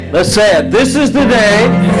Let's say it. This is the day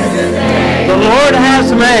the Lord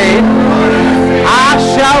has made. I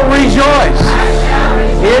shall rejoice.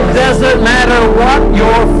 It doesn't matter what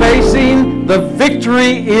you're facing. The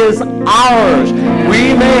victory is ours.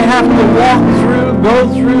 We may have to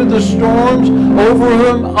go through the storms, over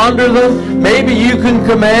them, under them. Maybe you can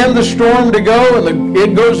command the storm to go and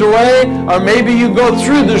it goes away, or maybe you go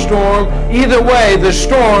through the storm. Either way, the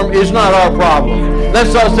storm is not our problem.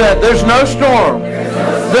 Let's all say it. There's no storm.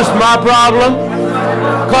 This is my problem,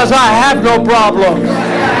 because I have no problems.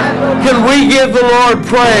 Can we give the Lord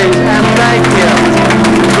praise and thank Him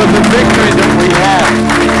for the victory that we have?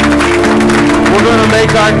 We're going to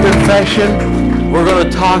make our confession. We're going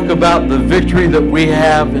to talk about the victory that we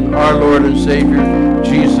have in our Lord and Savior,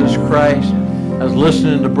 Jesus Christ. I was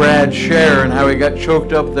listening to Brad share and how he got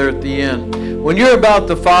choked up there at the end. When you're about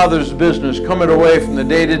the Father's business, coming away from the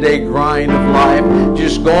day-to-day grind of life,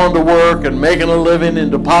 just going to work and making a living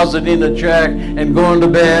and depositing a check and going to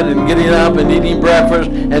bed and getting up and eating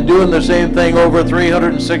breakfast and doing the same thing over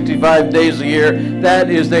 365 days a year,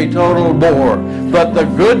 that is a total bore. But the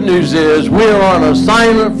good news is we're on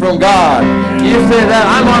assignment from God. You say that,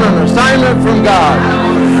 I'm on an assignment from God.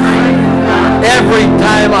 Every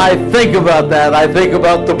time I think about that, I think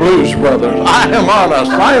about the Blues Brothers. I am on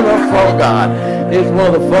assignment from God. It's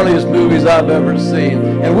one of the funniest movies I've ever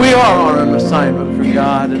seen. And we are on an assignment from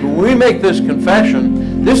God. And when we make this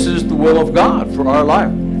confession, this is the will of God for our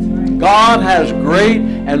life. God has great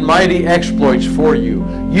and mighty exploits for you.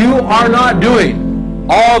 You are not doing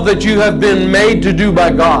all that you have been made to do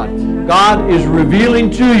by God. God is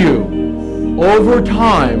revealing to you over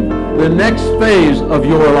time the next phase of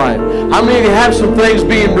your life. How many of you have some things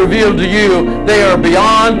being revealed to you? They are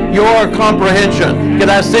beyond your comprehension. Can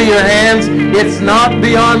I see your hands? It's not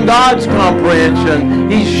beyond God's comprehension.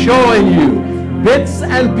 He's showing you bits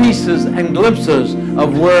and pieces and glimpses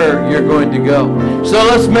of where you're going to go. So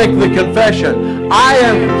let's make the confession. I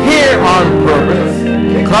am here on purpose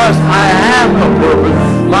because I have a purpose.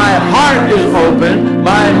 My heart is open.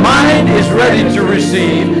 My mind is ready to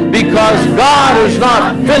receive because God is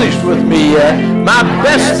not finished with me yet. My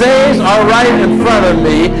best days are right in front of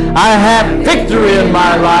me. I have victory in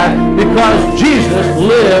my life because Jesus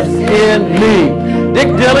lives in me. Dick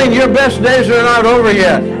Dilling, your best days are not over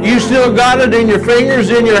yet. You still got it in your fingers,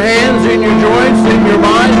 in your hands, in your joints, in your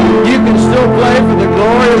mind. You can still play for the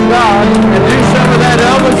glory of God and do some of that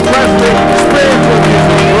Elvis Presley spiritual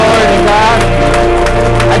music. Glory to God.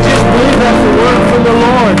 I just believe that's a word from the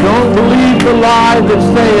Lord. Don't believe the lie that's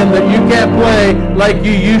saying that you can't play like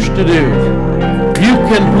you used to do. You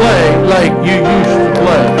can play like you used to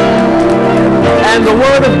play. And the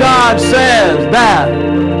Word of God says that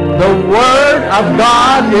the Word of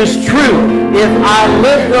God is true. If I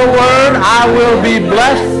live the Word, I will be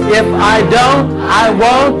blessed. If I don't, I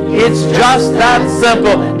won't. It's just that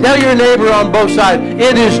simple. Tell your neighbor on both sides,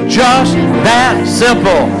 it is just that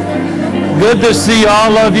simple. Good to see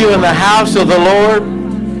all of you in the house of the Lord.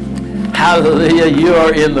 Hallelujah. You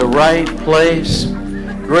are in the right place.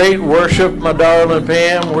 Great worship, my darling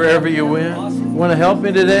Pam, wherever you went. Want to help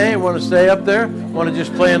me today? Want to stay up there? Want to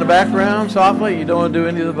just play in the background softly? You don't want to do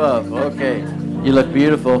any of the above. Okay. You look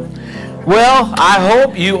beautiful. Well, I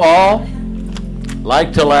hope you all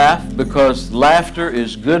like to laugh because laughter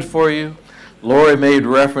is good for you. Lori made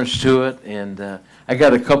reference to it, and I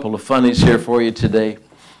got a couple of funnies here for you today.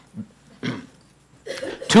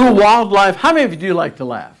 To wildlife, how many of you do like to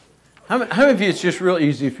laugh? How many of you it's just real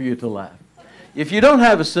easy for you to laugh? If you don't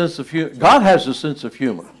have a sense of humor, God has a sense of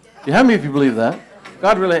humor. How many of you believe that?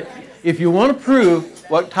 God really, if you want to prove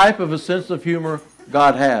what type of a sense of humor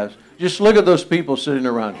God has, just look at those people sitting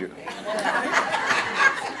around you.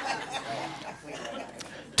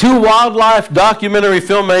 Two wildlife documentary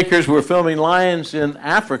filmmakers were filming lions in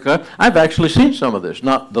Africa. I've actually seen some of this,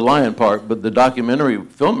 not the lion part, but the documentary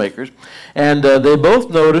filmmakers. And they both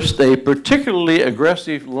noticed a particularly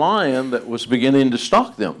aggressive lion that was beginning to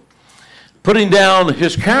stalk them. Putting down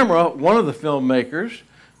his camera, one of the filmmakers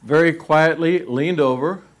very quietly leaned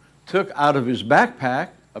over, took out of his backpack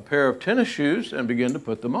a pair of tennis shoes and began to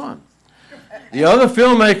put them on. The other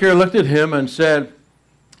filmmaker looked at him and said,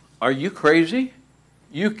 "Are you crazy?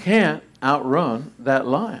 You can't outrun that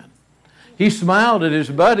lion." He smiled at his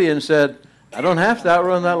buddy and said, "I don't have to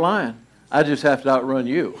outrun that lion. I just have to outrun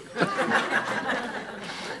you."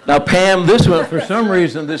 Now, Pam, this one, for some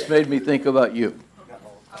reason, this made me think about you.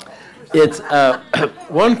 It's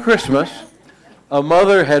one Christmas, a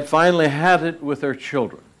mother had finally had it with her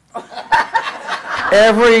children.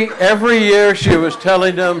 Every year she was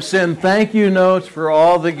telling them, send thank you notes for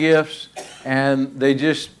all the gifts, and they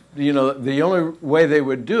just the only way they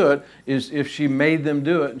would do it is if she made them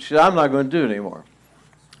do it. And she said, I'm not going to do it anymore.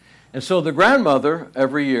 And so the grandmother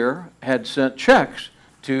every year had sent checks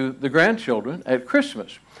to the grandchildren at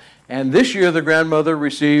Christmas. And this year the grandmother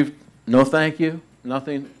received no thank you,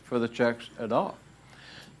 nothing for the checks at all.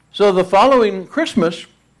 So the following Christmas,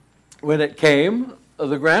 when it came,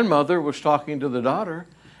 the grandmother was talking to the daughter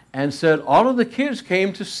and said, all of the kids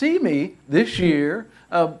came to see me this year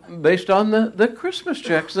based on the Christmas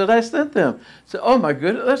checks that I sent them. So, oh my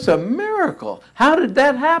goodness, that's a miracle. How did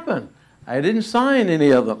that happen? I didn't sign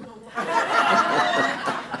any of them.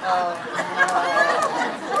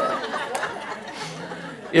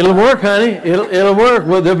 It'll work, honey. It'll work.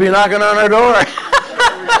 Well, they'll be knocking on our door.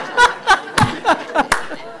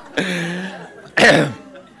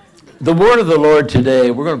 The word of the Lord today,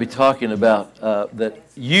 we're going to be talking about that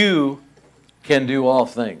you can do all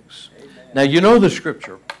things. Now, you know the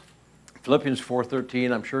scripture, Philippians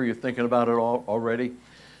 4:13. I'm sure you're thinking about it all already.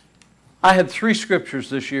 I had 3 scriptures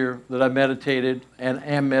this year that I meditated and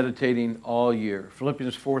am meditating all year.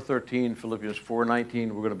 Philippians 4:13, Philippians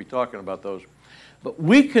 4:19. We're going to be talking about those. But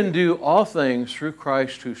we can do all things through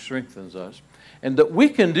Christ who strengthens us, and that we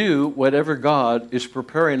can do whatever God is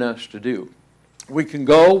preparing us to do. We can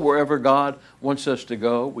go wherever God wants us to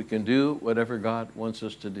go. We can do whatever God wants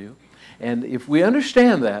us to do. And if we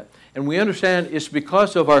understand that, and we understand it's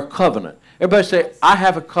because of our covenant. Everybody say, I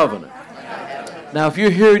have a covenant. Now, if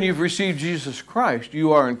you're here and you've received Jesus Christ,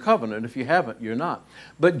 you are in covenant. If you haven't, you're not.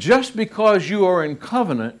 But just because you are in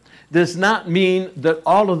covenant does not mean that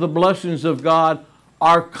all of the blessings of God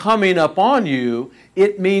are coming upon you.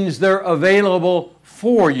 It means they're available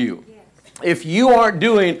for you. If you aren't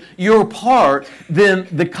doing your part, then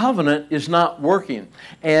the covenant is not working.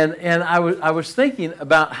 And I was thinking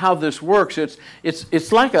about how this works.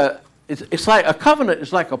 It's like a covenant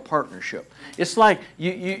is like a partnership. It's like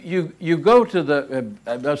you go to the.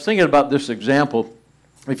 I was thinking about this example.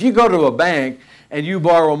 If you go to a bank and you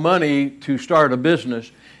borrow money to start a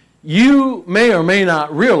business, you may or may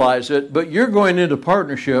not realize it, but you're going into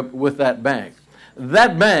partnership with that bank.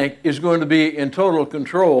 That bank is going to be in total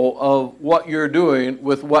control of what you're doing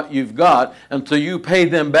with what you've got until you pay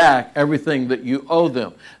them back everything that you owe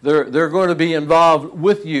them. They're going to be involved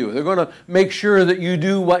with you. They're going to make sure that you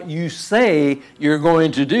do what you say you're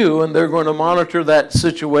going to do, and they're going to monitor that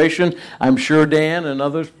situation. I'm sure Dan and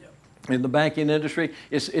others in the banking industry,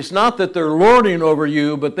 it's not that they're lording over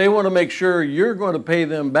you, but they want to make sure you're going to pay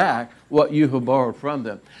them back what you have borrowed from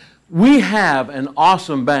them. We have an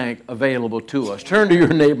awesome bank available to us. Turn to your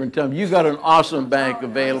neighbor and tell them, you got an awesome bank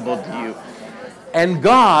available to you. And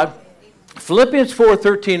God, Philippians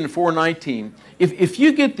 4:13 and 4:19, if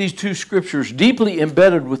you get these 2 scriptures deeply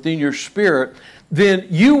embedded within your spirit, then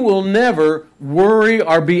you will never worry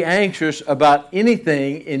or be anxious about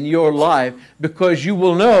anything in your life, because you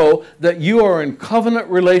will know that you are in covenant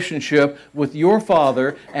relationship with your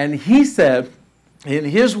Father, and He said in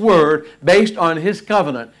His Word, based on His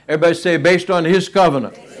covenant, everybody say, based on His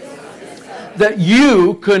covenant, that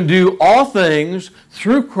you can do all things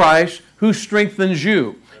through Christ who strengthens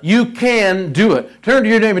you. You can do it. Turn to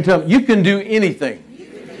your neighbor and tell them, you can do anything.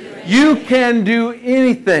 You can do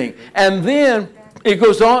anything. And then it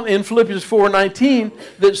goes on in Philippians 4:19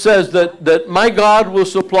 that says that my God will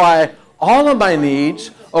supply all of my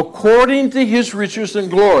needs according to His riches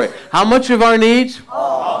and glory. How much of our needs?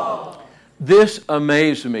 All. This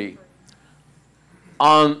amazed me.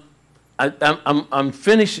 I've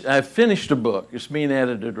finished a book. It's being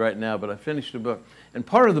edited right now, but I finished a book. And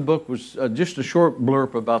part of the book was just a short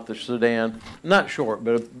blurb about the Sudan. Not short,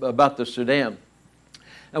 but about the Sudan.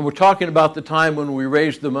 And we're talking about the time when we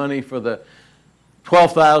raised the money for the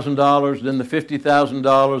 $12,000, then the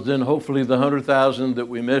 $50,000, then hopefully the $100,000 that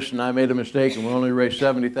we missed, and I made a mistake and we only raised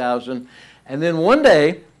 $70,000. And then one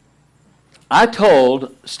day, I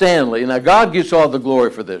told Stanley, now God gets all the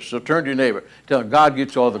glory for this, so turn to your neighbor, tell him God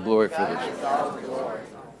gets all the glory for this.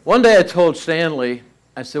 One day I told Stanley,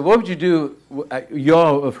 I said, what would you do, you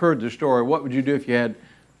all have heard the story, what would you do if you had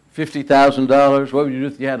 $50,000? What would you do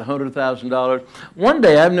if you had $100,000? One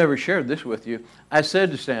day, I've never shared this with you, I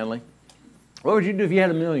said to Stanley, what would you do if you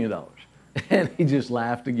had $1 million? And he just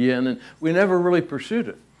laughed again, and we never really pursued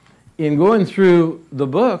it. In going through the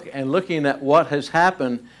book and looking at what has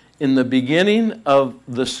happened in the beginning of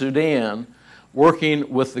the Sudan, working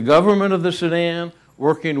with the government of the Sudan,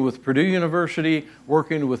 working with Purdue University,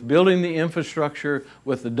 working with building the infrastructure,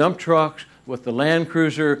 with the dump trucks, with the Land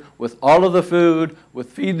Cruiser, with all of the food,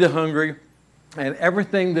 with Feed the Hungry, and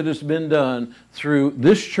everything that has been done through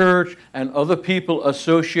this church and other people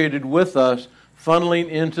associated with us funneling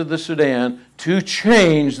into the Sudan to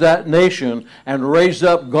change that nation and raise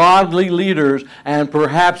up godly leaders and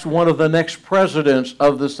perhaps one of the next presidents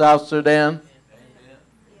of the South Sudan?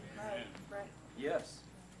 Yes.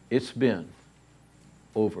 It's been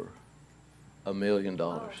over $1 million.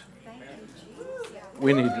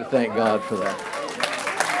 We need to thank God for that.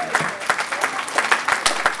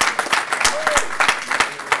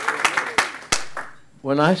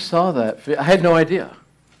 When I saw that, I had no idea.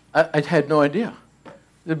 I had no idea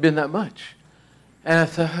there'd been that much. And I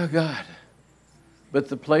thought, oh, God. But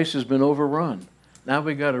the place has been overrun. Now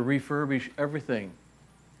we got to refurbish everything.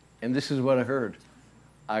 And this is what I heard.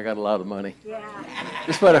 I got a lot of money. Yeah.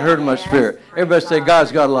 This is what I heard in my spirit. Everybody say,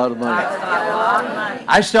 God's got a lot of money.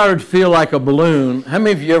 I started to feel like a balloon. How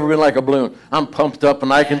many of you ever been like a balloon? I'm pumped up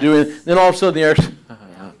and I can do it. Then all of a sudden the air,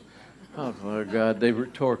 oh my God, they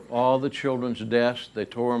tore all the children's desks. They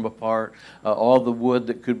tore them apart. All the wood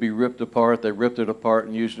that could be ripped apart, they ripped it apart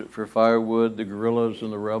and used it for firewood. The guerrillas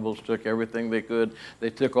and the rebels took everything they could.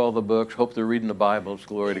 They took all the books. Hope they're reading the Bibles,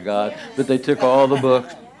 glory to God. But they took all the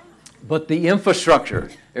books. But the infrastructure,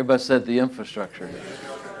 everybody said the infrastructure.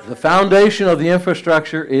 The foundation of the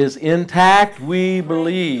infrastructure is intact, we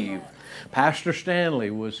believe. Pastor Stanley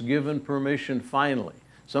was given permission finally.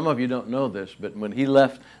 Some of you don't know this, but when he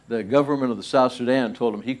left, the government of the South Sudan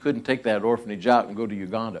told him he couldn't take that orphanage out and go to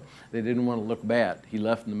Uganda. They didn't want to look bad. He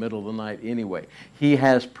left in the middle of the night anyway. He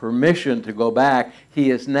has permission to go back.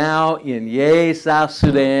 He is now in Ye, South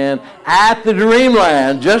Sudan, at the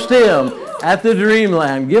Dreamland, just him, at the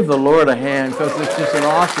Dreamland. Give the Lord a hand because it's just an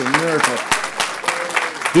awesome miracle.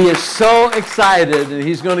 He is so excited, and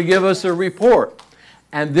he's going to give us a report.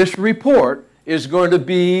 And this report is going to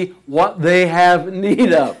be what they have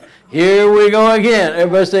need of. Here we go again.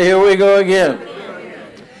 Everybody say, here we go again.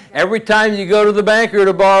 Every time you go to the banker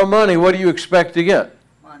to borrow money, what do you expect to get?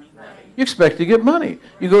 Money. You expect to get money.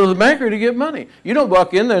 You go to the banker to get money. You don't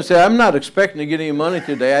walk in there and say, I'm not expecting to get any money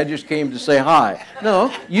today. I just came to say hi.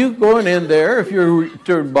 No, you going in there if you're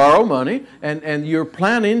to borrow money and you're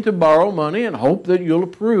planning to borrow money and hope that you'll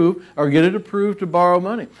approve or get it approved to borrow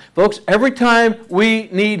money. Folks, every time we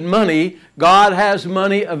need money, God has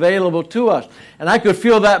money available to us. And I could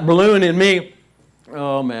feel that balloon in me.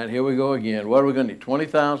 Oh, man, here we go again. What are we going to need?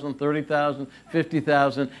 20,000, 30,000,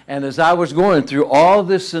 50,000. And as I was going through all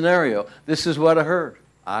this scenario, this is what I heard.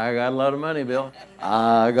 I got a lot of money, Bill.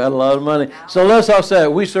 I got a lot of money. So let's all say,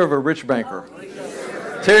 we serve a rich banker.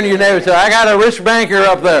 Turn to your neighbor and say, I got a rich banker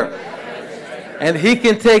up there. And he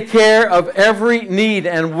can take care of every need.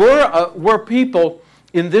 And we're people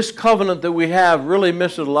in this covenant that we have really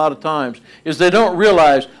miss it a lot of times, is they don't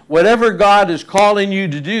realize whatever God is calling you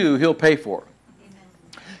to do, He'll pay for.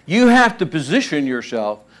 You have to position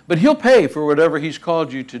yourself, but He'll pay for whatever He's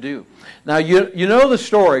called you to do. Now, you know the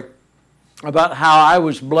story about how I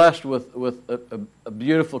was blessed with a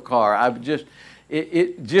beautiful car. And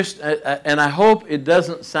I hope it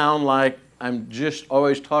doesn't sound like I'm just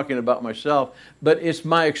always talking about myself, but it's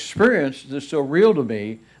my experience that's so real to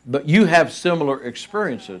me, but you have similar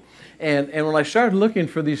experiences. And when I started looking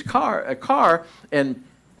for a car, and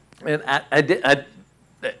I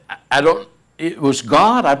don't. It was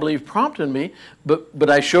God, I believe, prompted me, but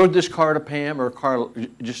I showed this car to Pam, or a car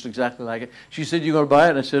just exactly like it. She said, you going to buy it?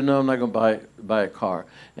 And I said, no, I'm not going to buy a car.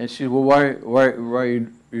 And she said, well, why are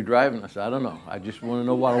you driving? I said, I don't know. I just want to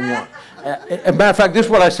know what I want. As a matter of fact, this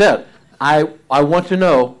is what I said. I want to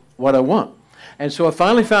know what I want. And so I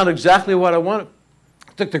finally found exactly what I wanted.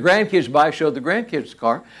 Took the grandkids by, showed the grandkids the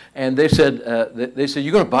car, and they said,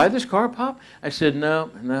 "You going to buy this car, Pop?" I said,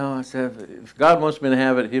 "No." I said, "If God wants me to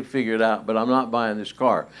have it, He'll figure it out. But I'm not buying this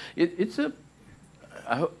car.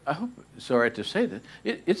 I hope. Sorry to say that.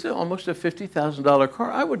 It's almost a $50,000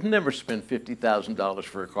 car. I would never spend $50,000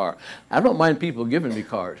 for a car. I don't mind people giving me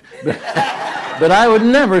cars, but I would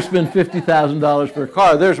never spend $50,000 for a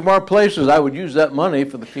car. There's more places I would use that money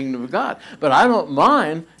for the kingdom of God. But I don't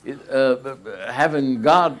mind having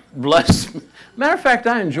God bless. Matter of fact,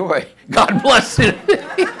 I enjoy God bless it.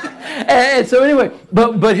 And so anyway,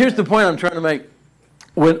 but here's the point I'm trying to make.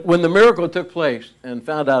 When the miracle took place and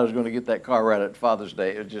found out I was going to get that car right at Father's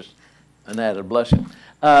Day, it was just an added blessing.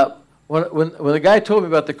 When the guy told me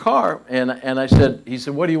about the car, and I said, he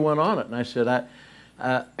said, what do you want on it? And I said,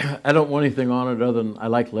 I don't want anything on it other than I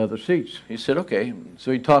like leather seats. He said, okay.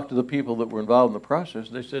 So he talked to the people that were involved in the process.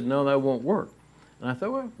 They said, no, that won't work. And I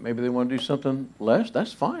thought, well, maybe they want to do something less.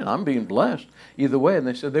 That's fine. I'm being blessed either way. And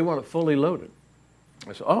they said they want it fully loaded.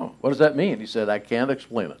 I said, oh, what does that mean? He said, I can't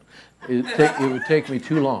explain it. It would take me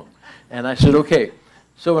too long. And I said, okay.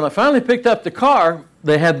 So when I finally picked up the car,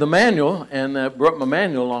 they had the manual, and brought my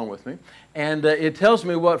manual along with me. and it tells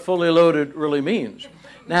me what fully loaded really means.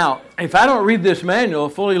 Now, if I don't read this manual,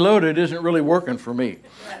 fully loaded isn't really working for me.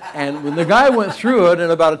 And when the guy went through it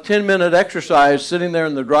in about a 10-minute exercise sitting there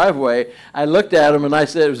in the driveway, I looked at him and I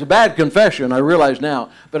said, it was a bad confession, I realize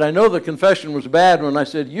now, but I know the confession was bad when I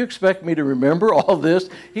said, you expect me to remember all this?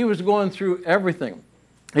 He was going through everything.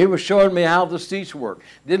 He was showing me how the seats work.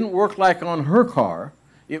 Didn't work like on her car.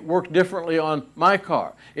 It worked differently on my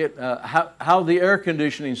car. How the air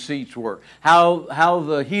conditioning seats work, how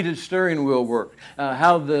the heated steering wheel works,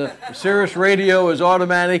 how the Sirius radio is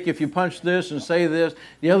automatic if you punch this and say this.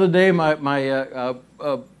 The other day,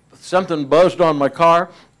 something buzzed on my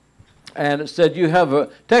car, and it said, you have a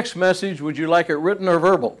text message, would you like it written or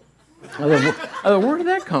verbal? I thought, where did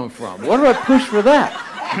that come from? What do I push for that?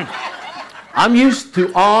 I'm used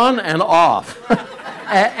to on and off.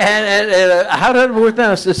 And how did it work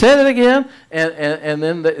down? I said, say it again, and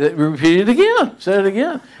then they repeated it again, said it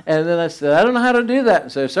again. And then I said, I don't know how to do that.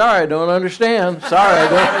 And said, sorry, I don't understand. Sorry, I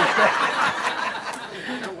don't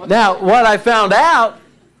understand. Now, what I found out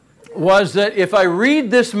was that if I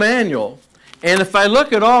read this manual, and if I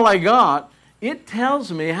look at all I got, it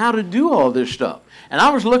tells me how to do all this stuff. And I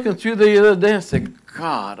was looking through the other day and said,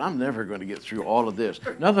 God, I'm never going to get through all of this.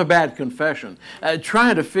 Another bad confession.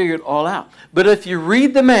 Trying to figure it all out. But if you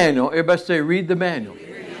read the manual, everybody say, read the manual.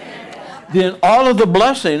 Then all of the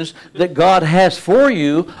blessings that God has for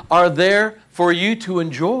you are there for you to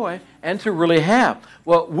enjoy and to really have.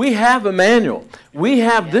 Well, we have a manual. We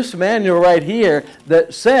have this manual right here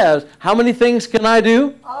that says, how many things can I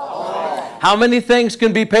do? All. How many things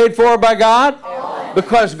can be paid for by God? All.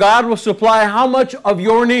 Because God will supply how much of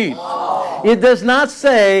your needs? It does not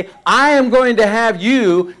say, I am going to have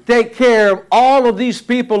you take care of all of these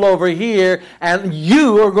people over here, and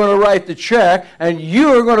you are going to write the check, and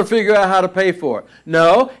you are going to figure out how to pay for it.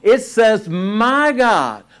 No, it says, my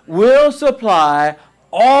God will supply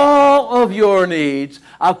all of your needs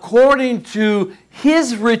according to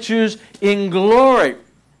His riches in glory.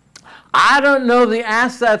 I don't know the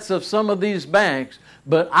assets of some of these banks,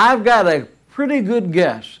 but I've got a pretty good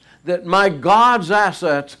guess that my God's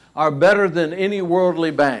assets are better than any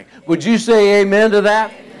worldly bank. Would you say amen to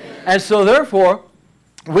that? Amen. And so therefore,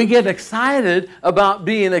 we get excited about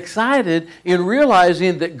being excited in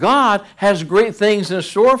realizing that God has great things in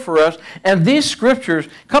store for us. And these scriptures,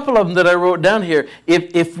 a couple of them that I wrote down here,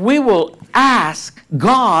 if we will ask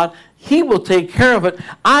God, He will take care of it.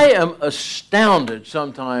 I am astounded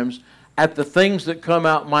sometimes at the things that come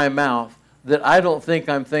out my mouth that I don't think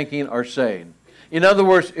I'm thinking or saying. In other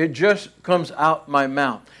words, it just comes out my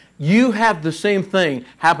mouth. You have the same thing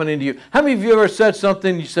happening to you. How many of you ever said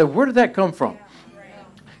something and you said, where did that come from?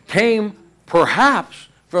 Came perhaps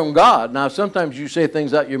from God. Now, sometimes you say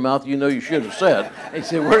things out your mouth you know you should have said. And you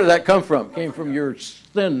say, where did that come from? Came from your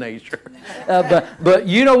sin nature. But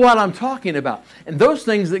you know what I'm talking about. And those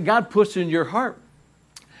things that God puts in your heart.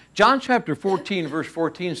 John chapter 14, verse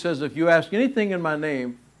 14 says, if you ask anything in my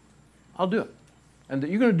name, I'll do it. And that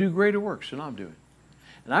you're going to do greater works than I'm doing.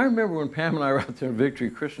 And I remember when Pam and I were out there at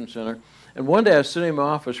Victory Christian Center, and one day I was sitting in my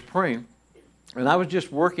office praying, and I was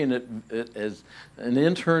just working as an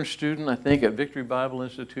intern student, I think, at Victory Bible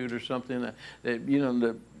Institute or something.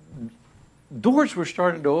 The doors were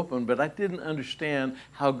starting to open, but I didn't understand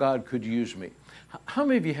how God could use me. How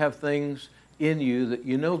many of you have things in you that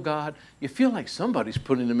you know God, you feel like somebody's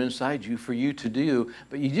putting them inside you for you to do,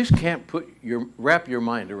 but you just can't wrap your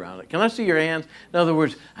mind around it? Can I see your hands? In other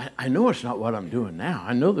words, I know it's not what I'm doing now.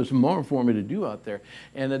 I know there's more for me to do out there.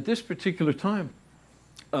 And at this particular time,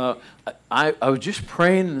 I was just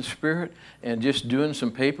praying in the Spirit and just doing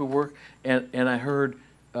some paperwork, and I heard,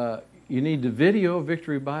 you need to video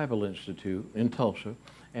Victory Bible Institute in Tulsa,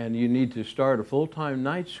 and you need to start a full-time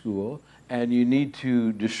night school, and you need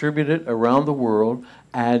to distribute it around the world,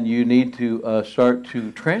 and you need to start to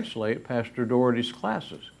translate Pastor Doherty's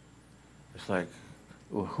classes. It's like,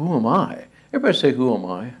 well, who am I? Everybody say, who am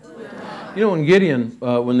I? Who am I? You know, when Gideon,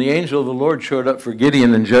 when the angel of the Lord showed up for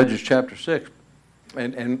Gideon in Judges chapter 6,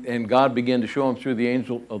 and God began to show him through the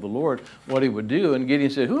angel of the Lord what he would do, and Gideon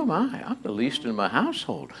said, who am I? I'm the least in my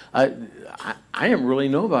household. I am really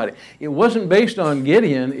nobody. It wasn't based on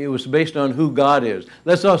Gideon, it was based on who God is.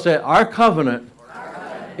 Let's all say, our covenant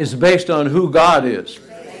is based on who God is.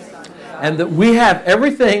 And that we have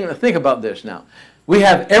everything, think about this now, we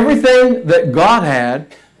have everything that God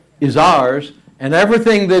had is ours, and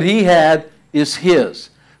everything that He had is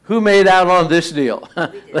His. Who made out on this deal?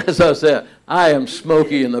 That's what I said. I am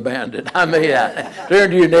Smokey and the Bandit. I made out.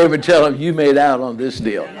 Turn to your neighbor and tell him you made out on this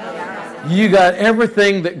deal. You got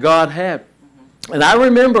everything that God had. And I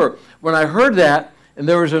remember when I heard that, And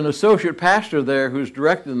there was an associate pastor there who's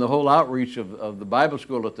directing the whole outreach of the Bible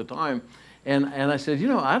school at the time. And I said,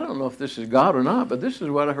 I don't know if this is God or not, but this is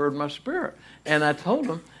what I heard in my spirit. And I told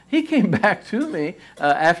him. He came back to me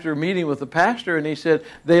after meeting with the pastor, and he said,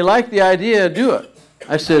 they like the idea, do it.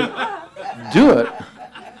 I said, do it?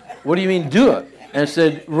 What do you mean, do it? And I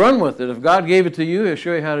said, run with it. If God gave it to you, he'll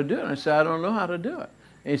show you how to do it. And I said, I don't know how to do it.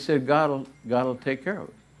 And he said, God will take care of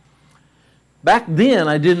it. Back then,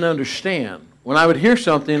 I didn't understand. When I would hear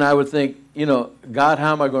something, I would think, God,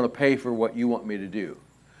 how am I going to pay for what you want me to do?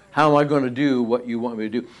 How am I going to do what you want me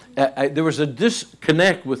to do? There was a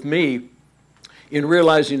disconnect with me in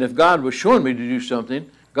realizing if God was showing me to do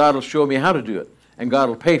something, God will show me how to do it, and God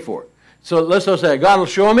will pay for it. So let's all say, God will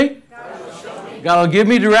show me, God will give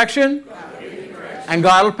me direction, and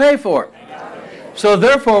God will pay for it. So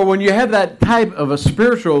therefore, when you have that type of a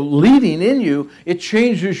spiritual leading in you, it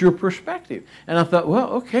changes your perspective. And I thought, well,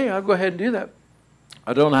 okay, I'll go ahead and do that.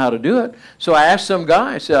 I don't know how to do it. So I asked some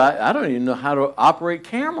guy, I said, I don't even know how to operate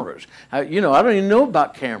cameras. I don't even know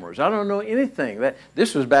about cameras. I don't know anything.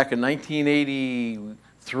 This was back in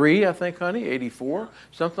 1983, I think, honey, 84,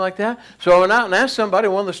 something like that. So I went out and asked somebody.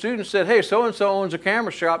 One of the students said, hey, so-and-so owns a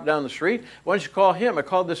camera shop down the street. Why don't you call him? I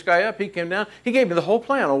called this guy up. He came down. He gave me the whole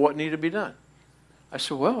plan on what needed to be done. I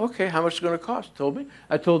said, well, okay, how much is it going to cost? Told me.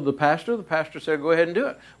 I told the pastor. The pastor said, go ahead and do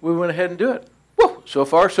it. We went ahead and do it. Woo, so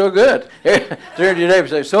far, so good. Turn to your neighbor and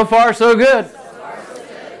say, so far, so good.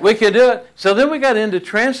 We could do it. So then we got into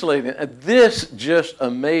translating. This just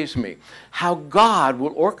amazed me. How God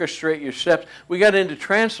will orchestrate your steps. We got into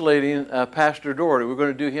translating Pastor Doherty. We're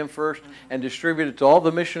going to do him first and distribute it to all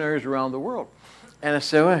the missionaries around the world. And I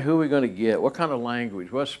said, well, who are we going to get? What kind of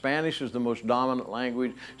language? Well, Spanish is the most dominant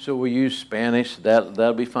language, so we use Spanish.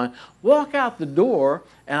 That'll be fine. Walk out the door,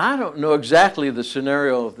 and I don't know exactly the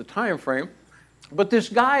scenario of the time frame, but this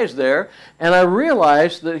guy is there, and I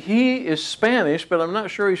realized that he is Spanish, but I'm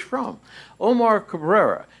not sure he's from. Omar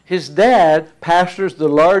Cabrera. His dad pastors the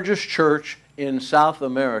largest church in South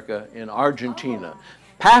America, in Argentina.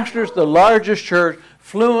 Pastors the largest church,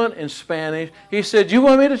 fluent in Spanish. He said, you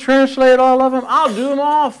want me to translate all of them? I'll do them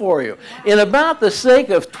all for you. In about the sake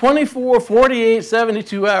of 24, 48,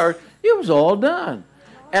 72 hours, it was all done.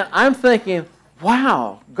 And I'm thinking,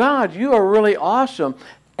 wow, God, you are really awesome.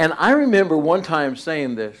 And I remember one time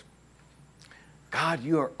saying this, God,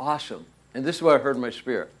 you are awesome. And this is what I heard in my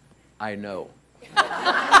spirit. I know.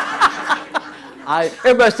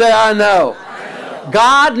 Everybody say, I know.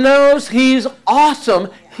 God knows he's awesome.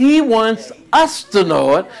 He wants us to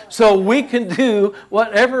know it so we can do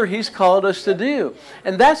whatever he's called us to do.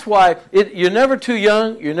 And that's why you're never too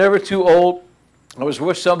young, you're never too old. I was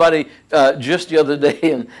with somebody just the other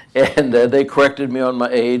day, and they corrected me on my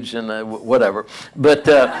age and whatever. But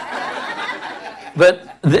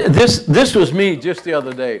this was me just the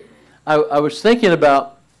other day. I was thinking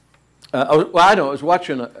about, I was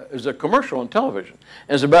watching a commercial on television,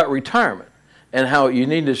 and it's about retirement and how you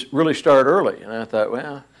need to really start early. And I thought,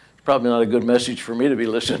 well, it's probably not a good message for me to be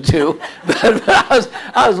listening to. But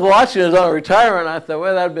I was watching it on retirement, and I thought,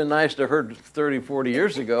 well, that would have been nice to have heard 30, 40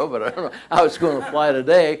 years ago, but I don't know how it's going to apply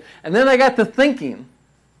today. And then I got to thinking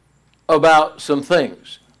about some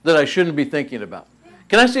things that I shouldn't be thinking about.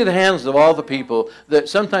 Can I see the hands of all the people that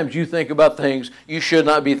sometimes you think about things you should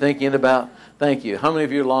not be thinking about? Thank you. How many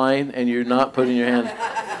of you are lying and you're not putting your hands?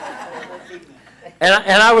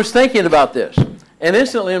 And I was thinking about this. And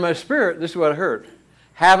instantly in my spirit, this is what I heard.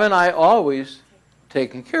 Haven't I always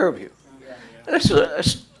taken care of you? And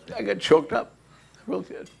I got choked up. I really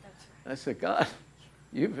did. I said, God,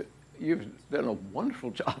 you've done a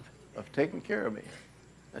wonderful job of taking care of me.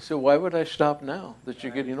 I said, why would I stop now that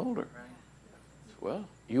you're getting older? Well,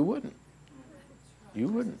 you wouldn't. You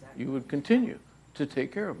wouldn't. You would continue to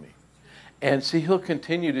take care of me. And see, he'll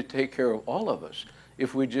continue to take care of all of us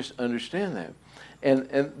if we just understand that. And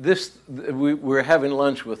we were having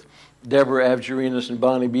lunch with Deborah Avgerinas and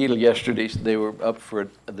Bonnie Beadle yesterday. They were up for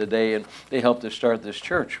the day, and they helped us start this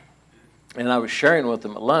church. And I was sharing with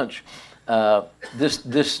them at lunch.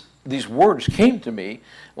 These words came to me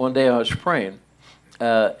one day I was praying,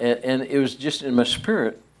 and it was just in my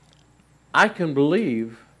spirit. I can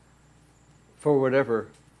believe for whatever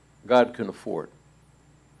God can afford.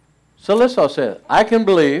 So let's all say it. I can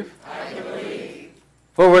believe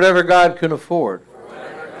for whatever God can afford.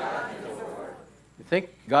 You think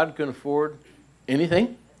God can afford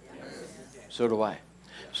anything? Yes. So do I.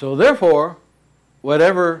 So therefore,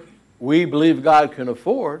 whatever we believe God can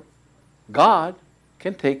afford, God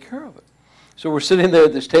can take care of it. So we're sitting there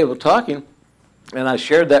at this table talking, and I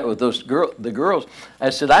shared that with the girls. I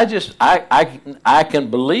said, I can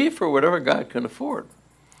believe for whatever God can afford.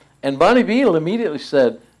 And Bonnie Beadle immediately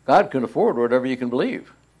said, God can afford whatever you can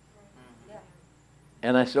believe.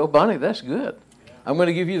 And I said, oh, Bonnie, that's good. I'm going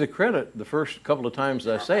to give you the credit the first couple of times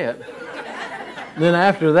I say it. Then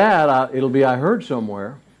after that, it'll be I heard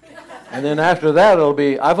somewhere. And then after that, it'll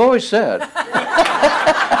be I've always said.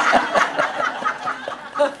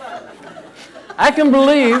 I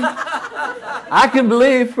can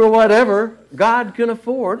believe for whatever God can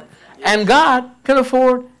afford. And God can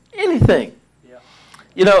afford anything.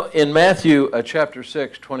 You know, in Matthew chapter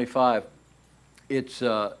 6, 25, it's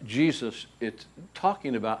Jesus, it's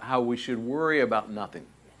talking about how we should worry about nothing.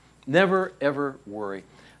 Never, ever worry.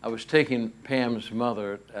 I was taking Pam's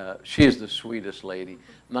mother. She is the sweetest lady,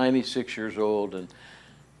 96 years old. And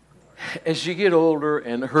as you get older,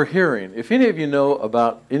 and her hearing, if any of you know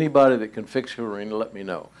about anybody that can fix hearing, let me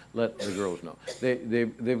know. Let the girls know.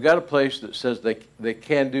 They've got a place that says they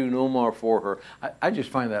can do no more for her. I just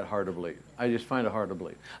find that hard to believe. I just find it hard to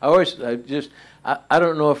believe. I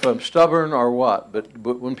don't know if I'm stubborn or what, but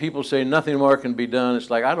when people say nothing more can be done, it's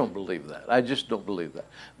like I don't believe that. I just don't believe that.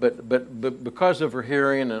 But because of her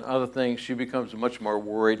hearing and other things, she becomes much more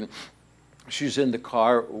worried. And she's in the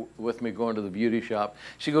car with me going to the beauty shop.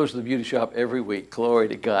 She goes to the beauty shop every week, glory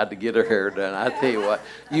to God, to get her hair done. I tell you what,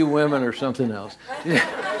 you women are something else.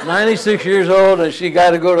 96 years old, and she got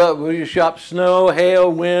to go to the beauty shop, snow,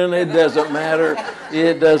 hail, wind, it doesn't matter.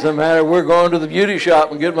 It doesn't matter. We're going to the beauty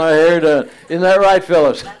shop and get my hair done. Isn't that right,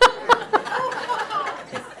 fellas?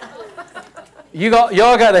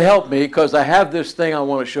 Y'all got to help me, because I have this thing I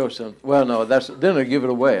want to show some. Well, no, then I'll give it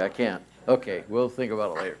away. I can't. Okay, we'll think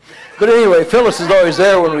about it later. But anyway, Phyllis is always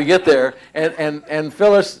there when we get there, and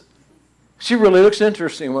Phyllis, she really looks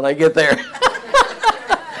interesting when I get there.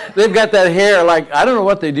 They've got that hair, like, I don't know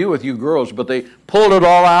what they do with you girls, but they pulled it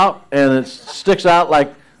all out, and it sticks out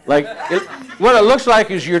like what it looks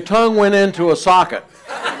like is your tongue went into a socket,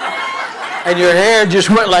 and your hair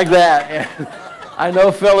just went like that. And I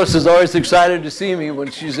know Phyllis is always excited to see me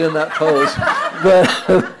when she's in that pose,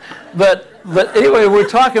 But anyway, we're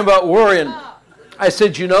talking about worrying. I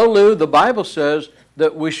said, you know, Lou, the Bible says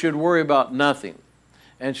that we should worry about nothing.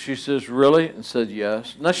 And she says, really? And said,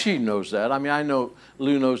 yes. Now, she knows that. I mean, I know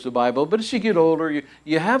Lou knows the Bible. But as you get older,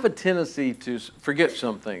 you have a tendency to forget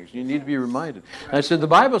some things. You need to be reminded. And I said, the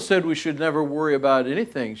Bible said we should never worry about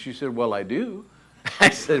anything. She said, well, I do. I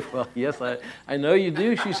said, well, yes, I know you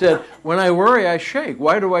do. She said, when I worry, I shake.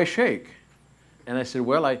 Why do I shake? And I said,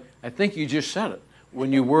 well, I think you just said it.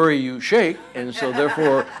 When you worry, you shake, and so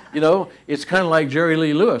therefore, you know, it's kind of like Jerry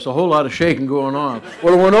Lee Lewis, a whole lot of shaking going on.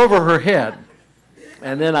 Well, it went over her head,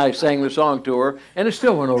 and then I sang the song to her, and it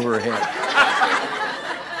still went over her head.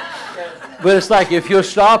 But it's like if you'll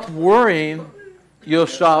stop worrying, you'll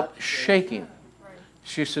stop shaking.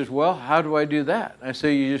 She says, well, how do I do that? I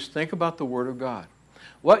say, you just think about the Word of God.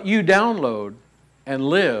 What you download and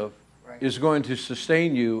live is going to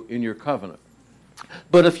sustain you in your covenant.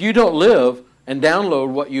 But if you don't live and download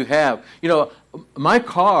what you have. You know, my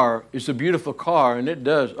car is a beautiful car, and it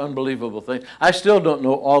does unbelievable things. I still don't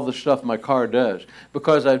know all the stuff my car does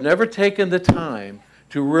because I've never taken the time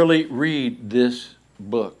to really read this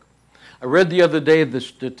book. I read the other day the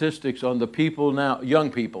statistics on the people now,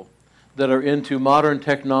 young people, that are into modern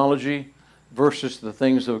technology versus the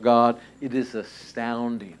things of God. It is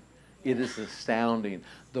astounding. It is astounding.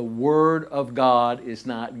 The Word of God is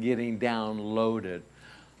not getting downloaded.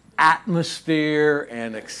 Atmosphere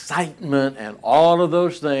and excitement and all of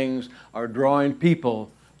those things are drawing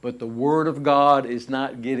people, but the Word of God is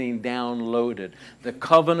not getting downloaded. The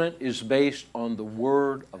covenant is based on the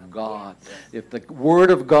Word of God. If the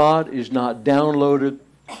Word of God is not downloaded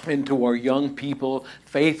into our young people,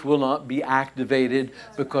 faith will not be activated,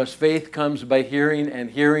 because faith comes by hearing,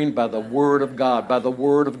 and hearing by the Word of God, by the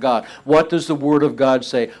Word of God. What does the Word of God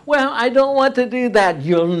say? Well, I don't want to do that.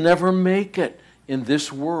 You'll never make it in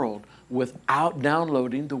this world without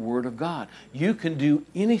downloading the Word of God. You can do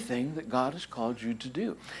anything that God has called you to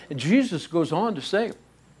do. And Jesus goes on to say,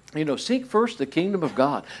 you know, seek first the kingdom of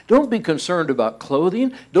God. Don't be concerned about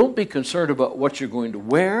clothing. Don't be concerned about what you're going to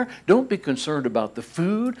wear. Don't be concerned about the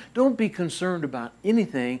food. Don't be concerned about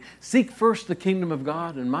anything. Seek first the kingdom of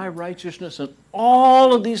God and my righteousness, and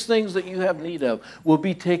all of these things that you have need of will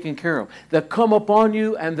be taken care of. They'll come upon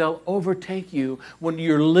you and they'll overtake you when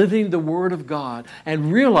you're living the Word of God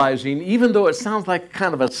and realizing, even though it sounds like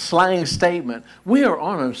kind of a slang statement, we are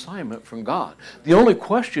on an assignment from God. The only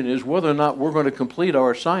question is whether or not we're going to complete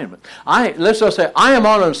our assignment. Let's just say, I am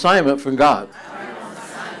on an assignment from God.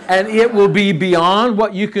 And it will be beyond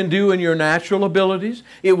what you can do in your natural abilities.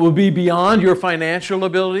 It will be beyond your financial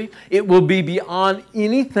ability. It will be beyond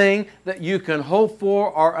anything that you can hope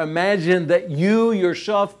for or imagine that you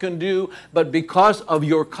yourself can do. But because of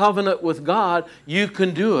your covenant with God, you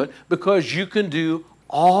can do it, because you can do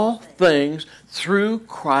all things through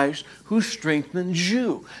Christ who strengthens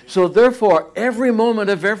you. So therefore, every moment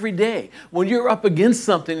of every day, when you're up against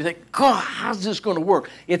something, you think, God, how's this going to work?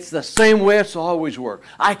 It's the same way it's always worked.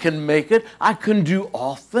 I can make it. I can do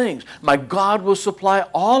all things. My God will supply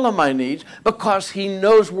all of my needs because He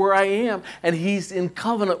knows where I am, and He's in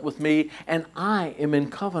covenant with me, and I am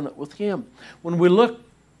in covenant with Him. When we look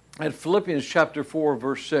at Philippians chapter 4,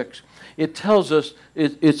 verse 6, it tells us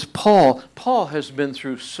it's Paul. Paul has been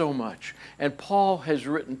through so much. And Paul has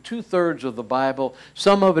written 2/3 of the Bible.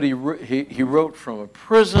 Some of it he wrote from a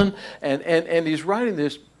prison. And he's writing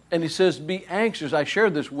this, and he says, be anxious. I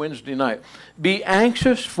shared this Wednesday night. Be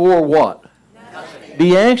anxious for what? Nothing.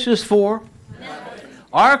 Be anxious for? Nothing.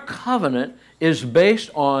 Our covenant is based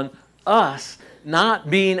on us not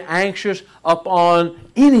being anxious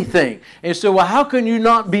upon anything. And so, well, how can you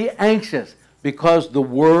not be anxious? Because the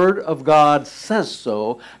Word of God says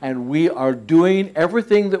so, and we are doing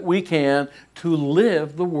everything that we can to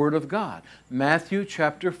live the Word of God. Matthew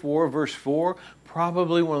chapter 4, verse 4,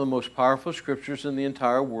 probably one of the most powerful scriptures in the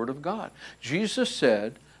entire Word of God. Jesus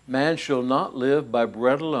said, man shall not live by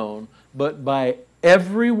bread alone, but by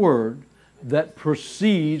every word that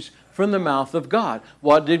proceeds from the mouth of God.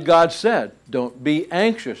 What did God say? Don't be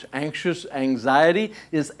anxious. Anxiety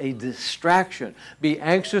is a distraction. Be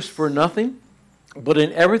anxious for nothing, but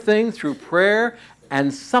in everything through prayer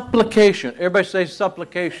and supplication. Everybody say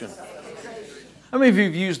supplication. How many of you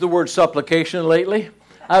have used the word supplication lately?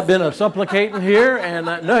 I've been supplicating here, and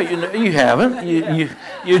no, you haven't.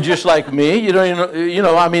 You're just like me. You don't even,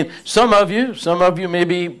 I mean, some of you may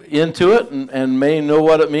be into it and may know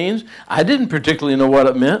what it means. I didn't particularly know what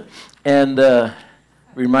it meant, and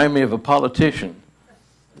remind me of a politician.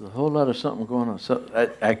 There's a whole lot of something going on. So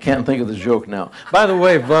I can't think of the joke now. By the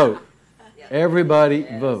way, vote. Everybody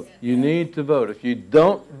vote. You need to vote. If you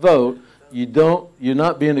don't vote, you're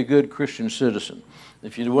not being a good Christian citizen.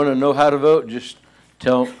 If you want to know how to vote, just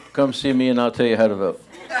come see me and I'll tell you how to vote.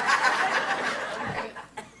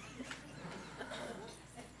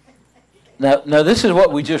 Now this is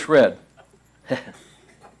what we just read.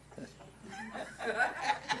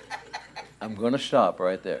 I'm going to stop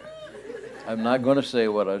right there. I'm not going to say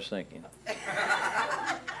what I was thinking.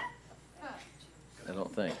 I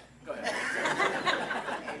don't think.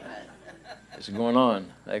 It's going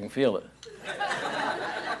on. I can feel it.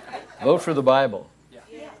 Vote for the Bible.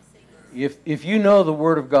 If you know the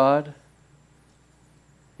Word of God,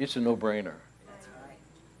 it's a no-brainer.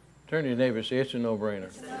 Turn to your neighbor and say, it's a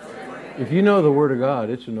no-brainer. If you know the Word of God,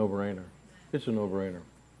 it's a no-brainer. It's a no-brainer.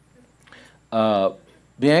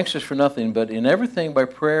 Be anxious for nothing, but in everything by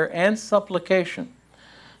prayer and supplication.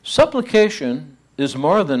 Supplication is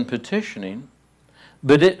more than petitioning,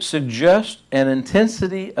 but it suggests an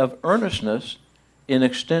intensity of earnestness in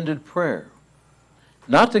extended prayer.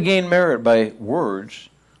 Not to gain merit by words,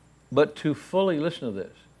 but to fully, listen to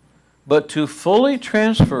this, but to fully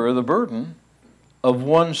transfer the burden of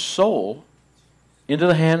one's soul into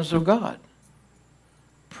the hands of God.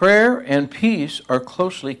 Prayer and peace are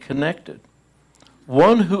closely connected.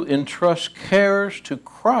 One who entrusts cares to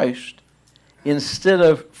Christ instead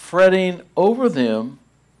of fretting over them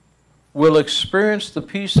will experience the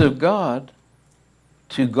peace of God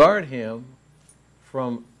to guard him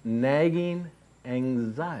from nagging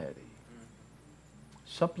anxiety.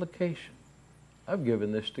 Supplication. I've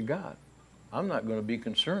given this to God. I'm not going to be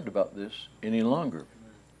concerned about this any longer.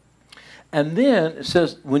 And then it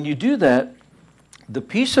says, when you do that, the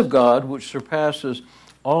peace of God, which surpasses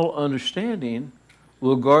all understanding,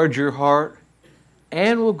 will guard your heart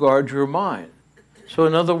and will guard your mind. So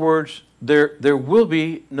in other words, there will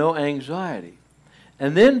be no anxiety.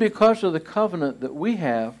 And then because of the covenant that we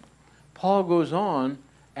have, Paul goes on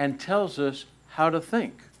and tells us how to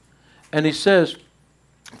think. And he says,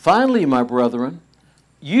 finally, my brethren,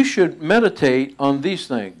 you should meditate on these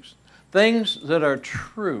things. Things that are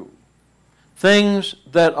true. Things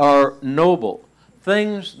that are noble.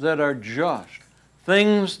 Things that are just.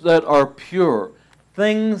 Things that are pure.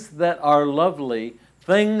 Things that are lovely.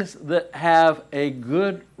 Things that have a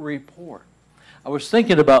good report. I was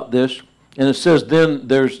thinking about this, and it says then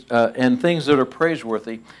there's, and things that are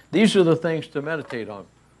praiseworthy. These are the things to meditate on.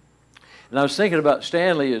 And I was thinking about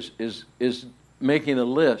Stanley is making a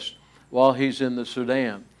list while he's in the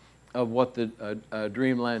Sudan of what the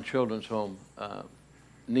Dreamland Children's Home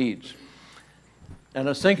needs. And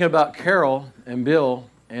I was thinking about Carol and Bill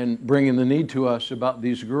and bringing the need to us about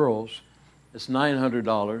these girls. It's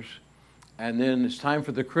 $900. And then it's time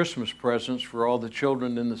for the Christmas presents for all the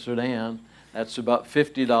children in the Sudan. That's about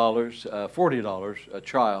 $50, $40 a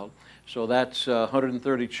child. So that's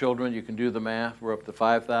 130 children. You can do the math. We're up to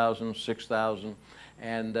 5,000, 6,000.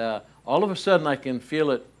 And all of a sudden I can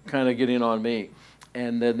feel it kind of getting on me.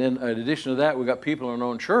 And then in addition to that, we've got people in our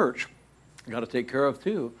own church we've got to take care of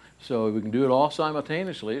too. So we can do it all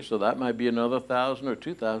simultaneously. So that might be another 1,000 or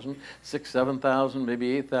 2,000, 6,000, 7,000,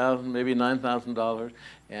 maybe 8,000, maybe $9,000.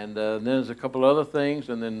 And then there's a couple other things.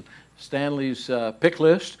 And then Stanley's pick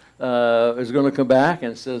list is going to come back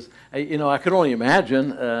and says, you know, I could only imagine,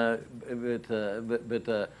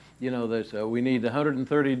 you know, there's, we need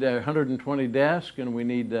 120 desks, and we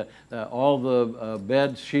need all the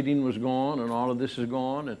bed sheeting was gone, and all of this is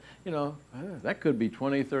gone, and you know, that could be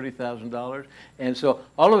 $20,000, $30,000. And so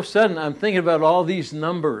all of a sudden, I'm thinking about all these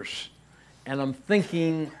numbers, and I'm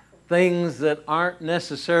thinking things that aren't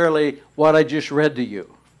necessarily what I just read to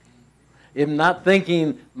you. I'm not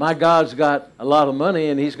thinking my God's got a lot of money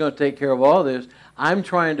and He's going to take care of all this. I'm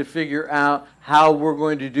trying to figure out how we're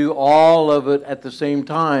going to do all of it at the same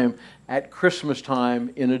time at Christmas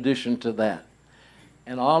time in addition to that.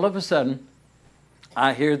 And all of a sudden,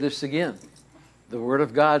 I hear this again. The Word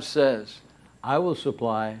of God says, I will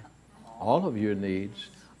supply all of your needs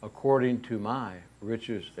according to my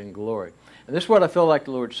riches and glory. And this is what I feel like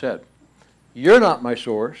the Lord said. You're not my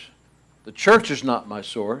source. The church is not my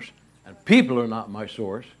source. And people are not my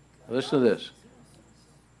source. Listen to this.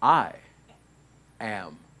 I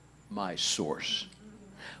am my source.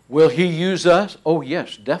 Will He use us? Oh,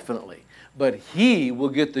 yes, definitely. But He will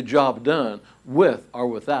get the job done with or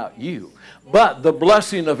without you. But the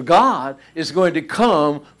blessing of God is going to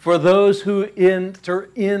come for those who enter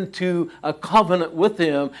into a covenant with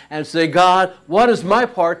Him and say, God, what is my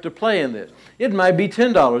part to play in this? It might be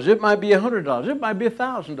 $10. It might be $100. It might be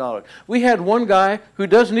 $1,000. We had one guy who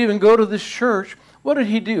doesn't even go to this church. What did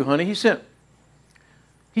he do, honey? He sent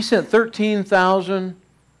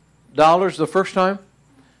 $13,000 the first time.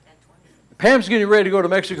 Pam's getting ready to go to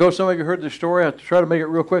Mexico. Some of you heard this story. I have to try to make it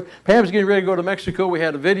real quick. Pam's getting ready to go to Mexico. We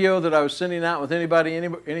had a video that I was sending out with anybody,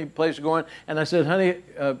 any place going. And I said, honey,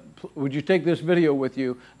 would you take this video with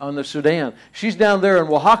you on the Sudan? She's down there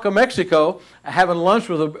in Oaxaca, Mexico, having lunch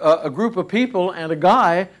with a group of people, and a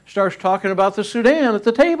guy starts talking about the Sudan at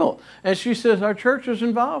the table. And she says, our church is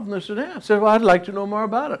involved in the Sudan. I said, well, I'd like to know more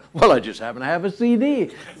about it. Well, I just happen to have a CD.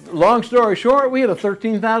 Long story short, we had a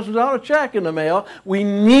 $13,000 check in the mail we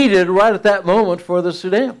needed right at that moment for the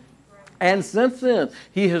Sudan. And since then,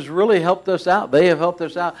 He has really helped us out. They have helped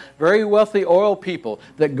us out. Very wealthy oil people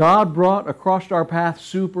that God brought across our path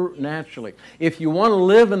supernaturally. If you want to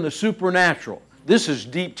live in the supernatural, this is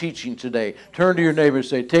deep teaching today. Turn to your neighbor and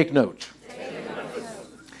say, take notes.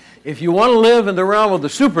 If you want to live in the realm of the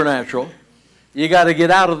supernatural, you got to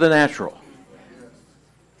get out of the natural.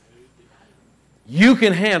 You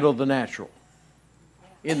can handle the natural.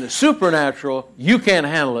 In the supernatural, you can't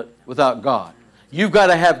handle it without God. You've got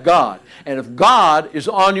to have God. And if God is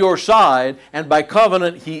on your side, and by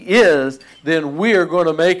covenant He is, then we're going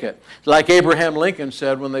to make it. Like Abraham Lincoln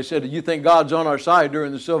said when they said, do you think God's on our side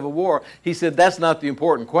during the Civil War? He said, that's not the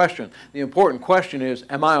important question. The important question is,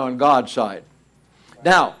 am I on God's side?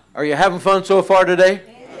 Now, are you having fun so far today?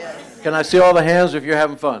 Yes. Can I see all the hands if you're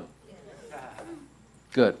having fun? Yes.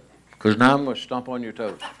 Good. Because now I'm going to stomp on your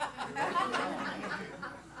toes.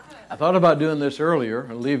 I thought about doing this earlier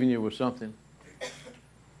and leaving you with something.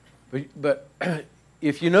 But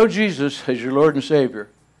if you know Jesus as your Lord and Savior,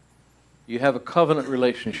 you have a covenant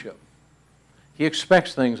relationship. He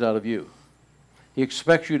expects things out of you. He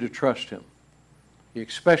expects you to trust Him. He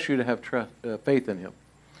expects you to have faith in Him.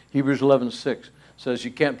 Hebrews 11:6 says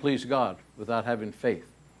you can't please God without having faith.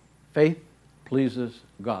 Faith pleases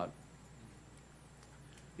God.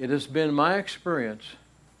 It has been my experience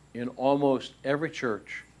in almost every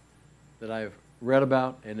church that I've read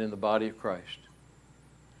about and in the body of Christ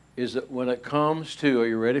is that when it comes to, are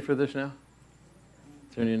you ready for this now?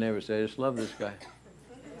 Turn to your neighbor and say, I just love this guy.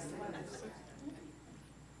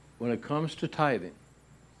 When it comes to tithing,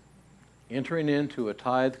 entering into a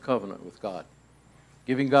tithe covenant with God,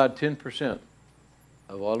 giving God 10%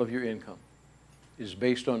 of all of your income is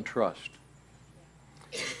based on trust.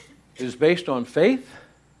 It is based on faith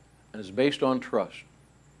and is based on trust.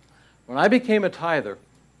 When I became a tither,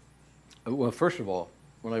 well, first of all,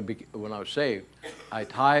 when I was saved, I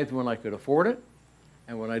tithed when I could afford it,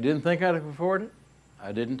 and when I didn't think I could afford it,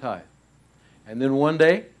 I didn't tithe. And then one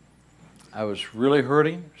day, I was really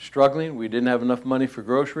hurting, struggling. We didn't have enough money for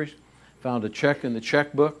groceries. Found a check in the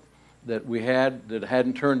checkbook that we had that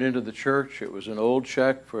hadn't turned into the church. It was an old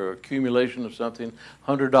check for accumulation of something,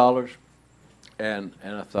 $100. And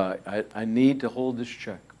I thought, I need to hold this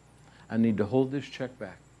check. I need to hold this check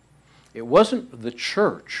back. It wasn't the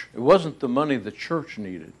church. It wasn't the money the church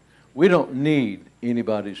needed. We don't need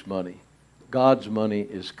anybody's money. God's money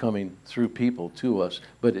is coming through people to us,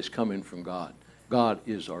 but it's coming from God. God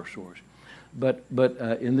is our source. But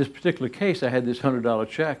in this particular case, I had this $100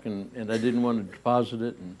 check, and I didn't want to deposit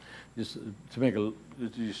it. And just to make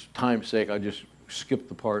just time's sake, I just skipped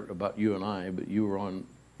the part about you and I. But you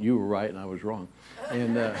were right, and I was wrong.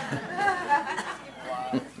 And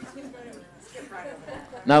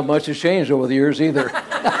not much has changed over the years either.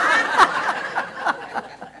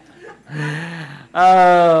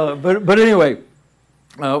 But anyway,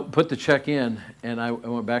 I put the check in, and I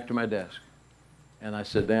went back to my desk, and I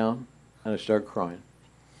sat down, and I started crying.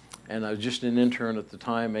 And I was just an intern at the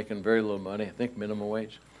time, making very little money, I think minimum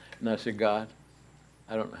wage. And I said, God,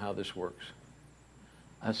 I don't know how this works.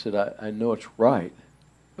 I said, I know it's right,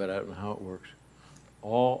 but I don't know how it works.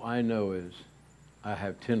 All I know is I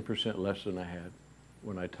have 10% less than I had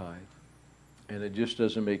when I tithe. And it just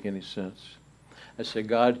doesn't make any sense. I said,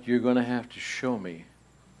 God, you're going to have to show me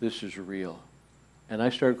this is real. And I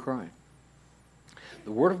started crying.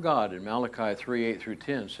 The Word of God in Malachi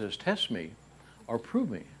 3:8-10 says, test me or prove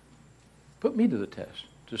me. Put me to the test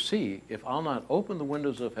to see if I'll not open the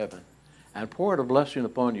windows of heaven and pour out a blessing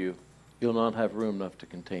upon you, you'll not have room enough to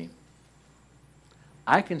contain.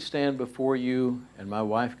 I can stand before you, and my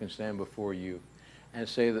wife can stand before you, and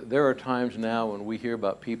say that there are times now when we hear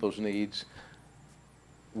about people's needs,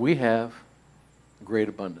 we have great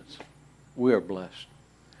abundance. We are blessed.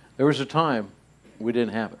 There was a time we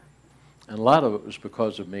didn't have it. And a lot of it was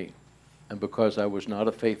because of me and because I was not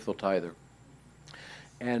a faithful tither.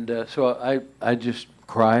 And so I just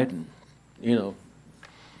cried, and,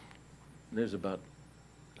 there's about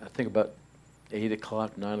 8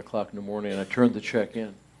 o'clock, 9 o'clock in the morning, and I turned the check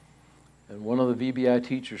in. And one of the VBI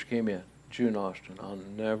teachers came in, June Austin. I'll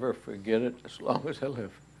never forget it as long as I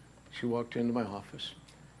live. She walked into my office.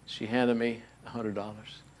 She handed me $100.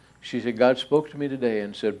 She said, God spoke to me today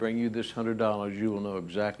and said, bring you this $100. You will know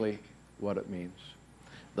exactly what it means.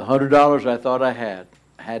 The $100 I thought I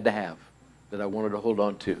had to have, that I wanted to hold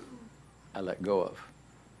on to, I let go of.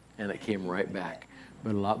 And it came right back.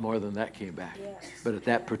 But a lot more than that came back. Yes. But at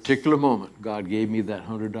that particular moment, God gave me that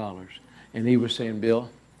 $100. And he was saying, Bill,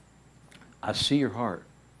 I see your heart.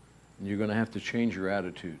 And you're going to have to change your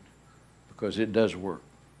attitude, because it does work.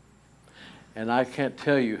 And I can't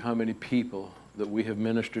tell you how many people that we have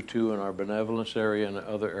ministered to in our benevolence area and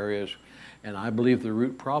other areas. And I believe the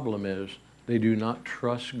root problem is they do not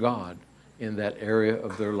trust God in that area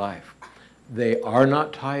of their life. They are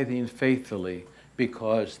not tithing faithfully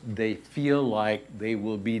because they feel like they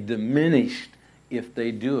will be diminished if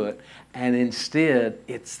they do it. And instead,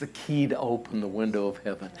 it's the key to open the window of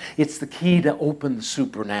heaven. It's the key to open the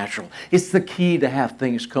supernatural. It's the key to have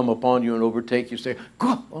things come upon you and overtake you. Say,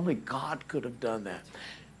 God, only God could have done that.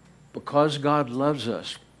 Because God loves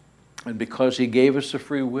us, and because he gave us a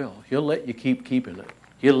free will, he'll let you keep keeping it.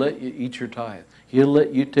 He'll let you eat your tithe. He'll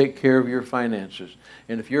let you take care of your finances.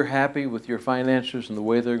 And if you're happy with your finances and the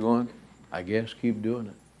way they're going, I guess keep doing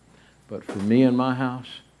it. But for me and my house,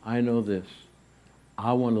 I know this.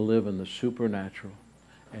 I want to live in the supernatural.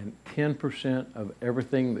 And 10% of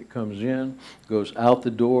everything that comes in goes out the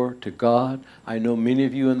door to God. I know many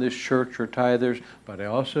of you in this church are tithers, but I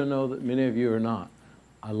also know that many of you are not.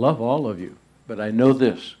 I love all of you, but I know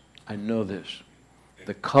this. I know this.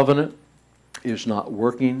 The covenant is not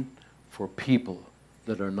working for people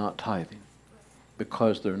that are not tithing,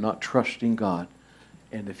 because they're not trusting God.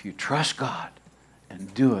 And if you trust God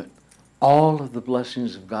and do it, all of the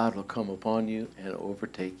blessings of God will come upon you and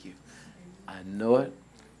overtake you. I know it.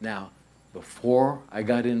 Now, before I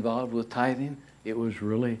got involved with tithing, it was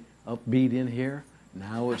really upbeat in here.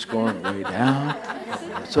 Now it's going way down.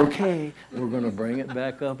 It's okay. We're going to bring it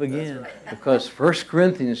back up again. Because 1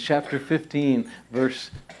 Corinthians chapter 15,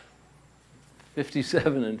 verse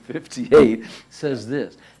 57 and 58 says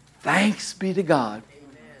this: thanks be to God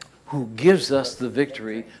who gives us the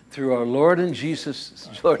victory through our Lord and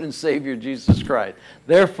Savior Jesus Christ.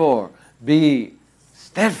 Therefore, be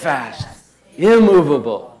steadfast,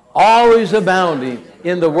 immovable, always abounding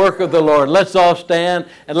in the work of the Lord. Let's all stand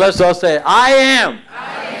and let's all say, I am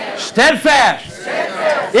steadfast,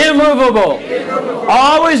 immovable,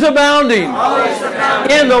 always abounding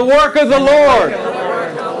in the work of the Lord.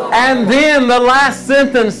 And then the last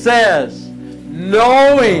sentence says,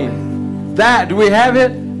 knowing that, do we have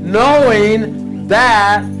it? Knowing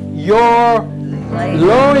that your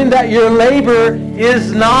labor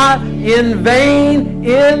is not in vain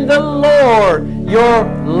in the Lord. Your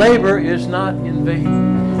labor is not in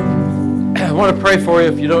vain. I want to pray for you.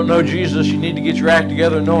 If you don't know Jesus, you need to get your act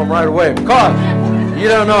together and know him right away, because you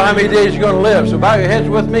don't know how many days you're going to live. So bow your heads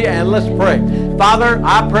with me and let's pray. Father,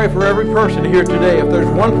 I pray for every person here today. If there's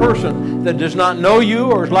one person that does not know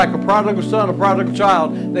you or is like a prodigal son, a prodigal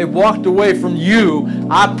child, they've walked away from you,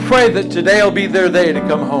 I pray that today will be their day to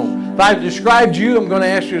come home. If I've described you, I'm going to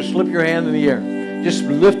ask you to slip your hand in the air. Just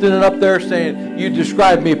lifting it up there saying, you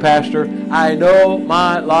described me, Pastor. I know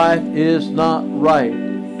my life is not right.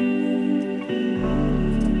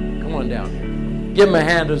 Come on down here. Give them a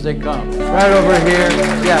hand as they come. Right over here.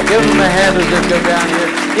 Yeah, give them a hand as they come down here.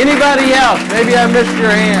 Anybody else? Maybe I missed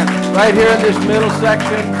your hand. Right here in this middle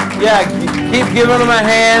section. Yeah, keep giving them a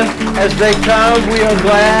hand as they come. We are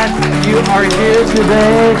glad you are here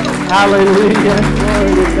today. Hallelujah.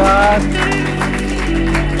 Glory to God.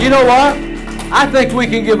 You know what? I think we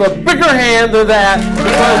can give a bigger hand than that,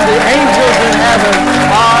 because the angels in heaven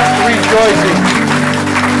are rejoicing.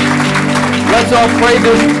 Let's all pray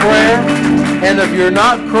this prayer. And if you're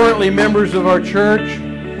not currently members of our church,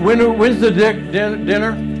 when's the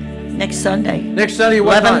dinner? Next Sunday. Next Sunday,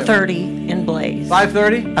 what time? 11:30 in Blaze.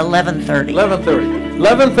 5:30? 11:30. 11:30.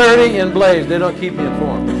 11:30 in Blaze. They don't keep me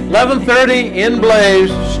informed. 11:30 in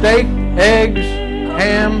Blaze. Steak, eggs,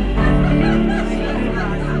 ham.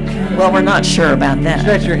 Well, we're not sure about that.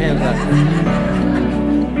 Stretch your hands out.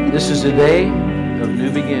 This is a day of new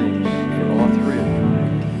beginnings for all three of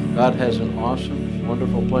you. God has an awesome,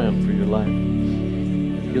 wonderful plan for your life.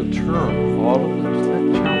 And he'll turn all of those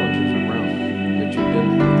challenges around that you've been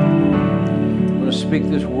through. I'm going to speak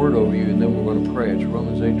this word over you, and then we're going to pray. It's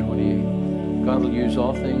Romans 8:28. God will use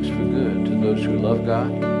all things for good to those who love God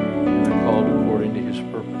and are called according to his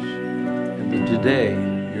purpose. And that today,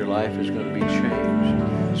 your life is going to be changed.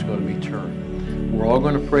 It's going to be turned. We're all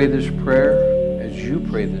going to pray this prayer. As you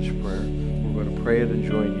pray this prayer, we're going to pray it and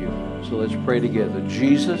join you. So let's pray together.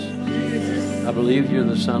 Jesus, I believe you're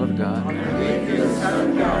the Son of God.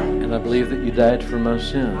 And I believe that you died for my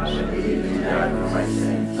sins.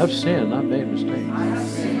 I've sinned. I've made mistakes.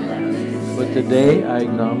 But today I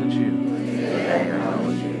acknowledge you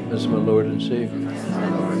as my Lord and Savior.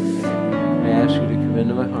 I ask you to come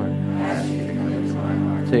into my heart.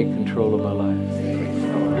 Take control of my life.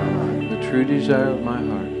 The true desire of my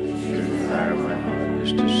heart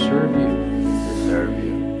is to serve you,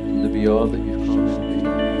 and to be all that you've called me to be.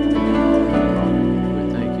 We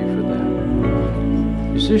thank you for that.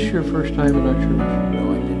 Is this your first time in our church?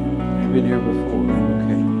 No, I didn't. You've been here before.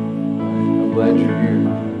 Okay. I'm glad you're here.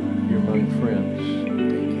 You're among friends.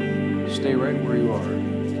 Stay right where you are,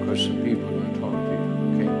 because some people are going to talk to you.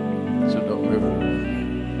 Okay? So don't move it.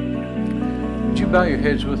 Would you bow your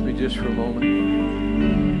heads with me just for a moment?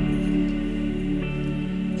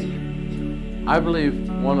 I believe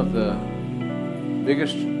one of the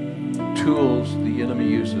biggest tools the enemy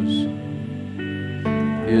uses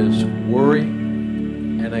is worry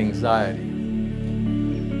and anxiety.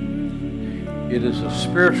 It is a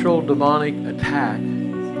spiritual demonic attack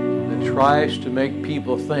that tries to make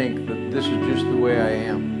people think that this is just the way I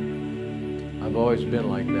am. I've always been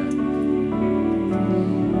like that.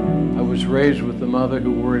 I was raised with a mother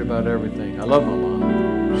who worried about everything. I love my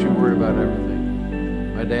mom. She worried about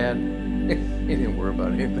everything. My dad, he didn't worry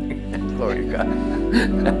about anything. Glory to God.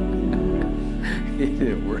 He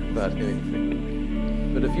didn't worry about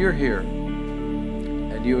anything. But if you're here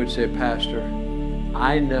and you would say, Pastor,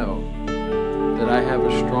 I know that I have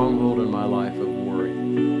a stronghold in my life of worry,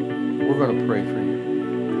 we're going to pray for you.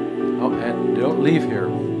 And don't leave here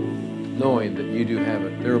knowing that you do have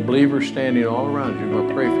it. There are believers standing all around you. We're going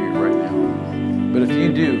to pray for you right now. But if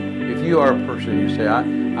you do, if you are a person, you say,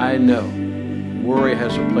 I know worry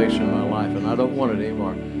has a place in my life and I don't want it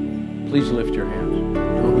anymore, please lift your hands.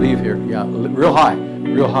 Don't leave here. Yeah, real high,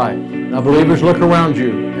 real high. Now, believers, look around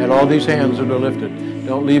you at all these hands that are lifted.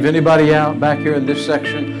 Don't leave anybody out. Back here in this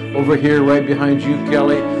section, over here right behind you,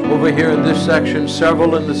 Kelly, over here in this section,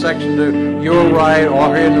 several in the section to your right,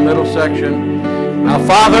 all here in the middle section. Now,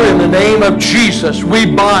 Father, in the name of Jesus, we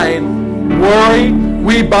bind worry,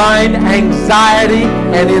 we bind anxiety,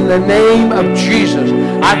 and in the name of Jesus,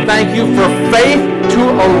 I thank you for faith to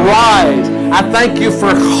arise. I thank you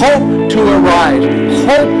for hope to arise.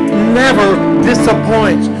 Hope never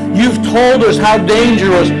disappoints. You've told us how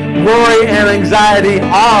dangerous worry and anxiety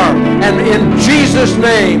are. And in Jesus'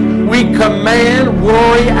 name, we command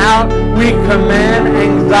worry out. We command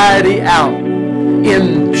anxiety out.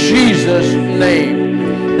 In Jesus'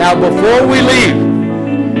 name. Now, before we leave,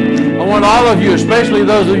 I want all of you, especially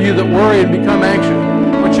those of you that worry and become anxious,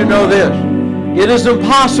 I want you to know this. It is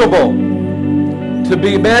impossible to to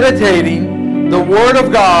be meditating the Word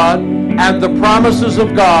of God and the promises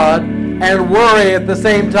of God and worry at the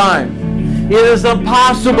same time. It is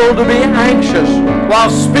impossible to be anxious while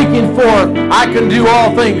speaking forth, I can do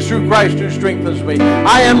all things through Christ who strengthens me.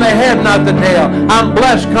 I am the head, not the tail. I'm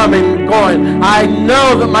blessed coming and going. I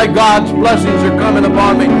know that my God's blessings are coming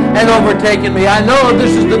upon me and overtaking me. I know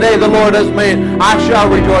this is the day the Lord has made. I shall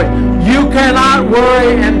rejoice. You cannot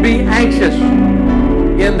worry and be anxious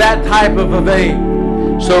in that type of a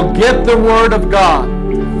vein. So get the Word of God.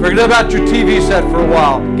 Forget about your TV set for a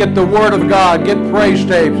while. Get the Word of God. Get praise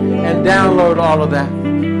tapes and download all of that.